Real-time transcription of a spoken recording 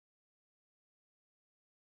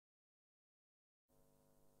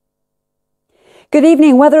Good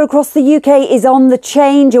evening. Weather across the UK is on the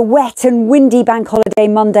change. A wet and windy bank holiday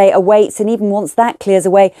Monday awaits, and even once that clears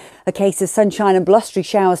away, a case of sunshine and blustery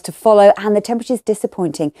showers to follow, and the temperature's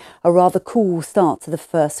disappointing. A rather cool start to the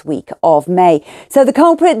first week of May. So the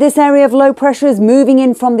culprit, this area of low pressure, is moving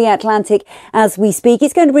in from the Atlantic as we speak.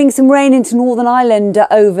 It's going to bring some rain into Northern Ireland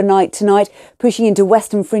overnight tonight, pushing into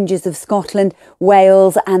western fringes of Scotland,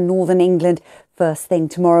 Wales and Northern England first thing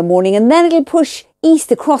tomorrow morning, and then it'll push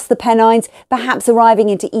east across the Pennines, perhaps arriving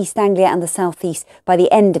into East Anglia and the southeast by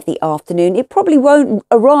the end of the afternoon. It probably won't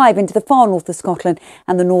arrive into the far north of Scotland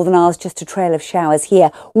and the Northern Isles, just a trail of showers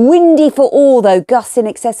here. Windy for all though, gusts in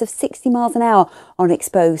excess of 60 miles an hour on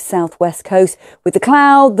exposed southwest coast. With the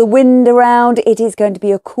cloud, the wind around, it is going to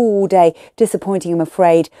be a cool day. Disappointing, I'm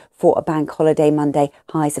afraid, for a bank holiday Monday.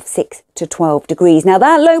 Highs of 6 to 12 degrees. Now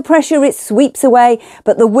that low pressure, it sweeps away,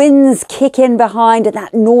 but the winds kick in behind, and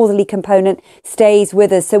that northerly component stays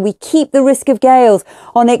with us. So we keep the risk of gales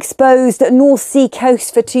on exposed North Sea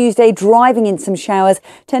coast for Tuesday, driving in some showers,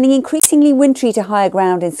 turning increasingly wintry to higher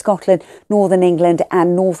ground in Scotland, Northern England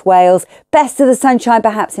and North Wales. Best of the sunshine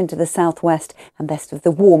perhaps into the southwest, and best of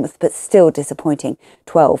the warmth, but still disappointing,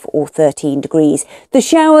 12 or 13 degrees. The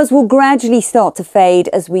showers will gradually start to fade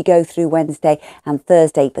as we go through Wednesday and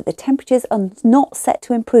Thursday, but the temperatures are not set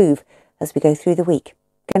to improve as we go through the week.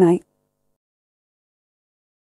 Good night.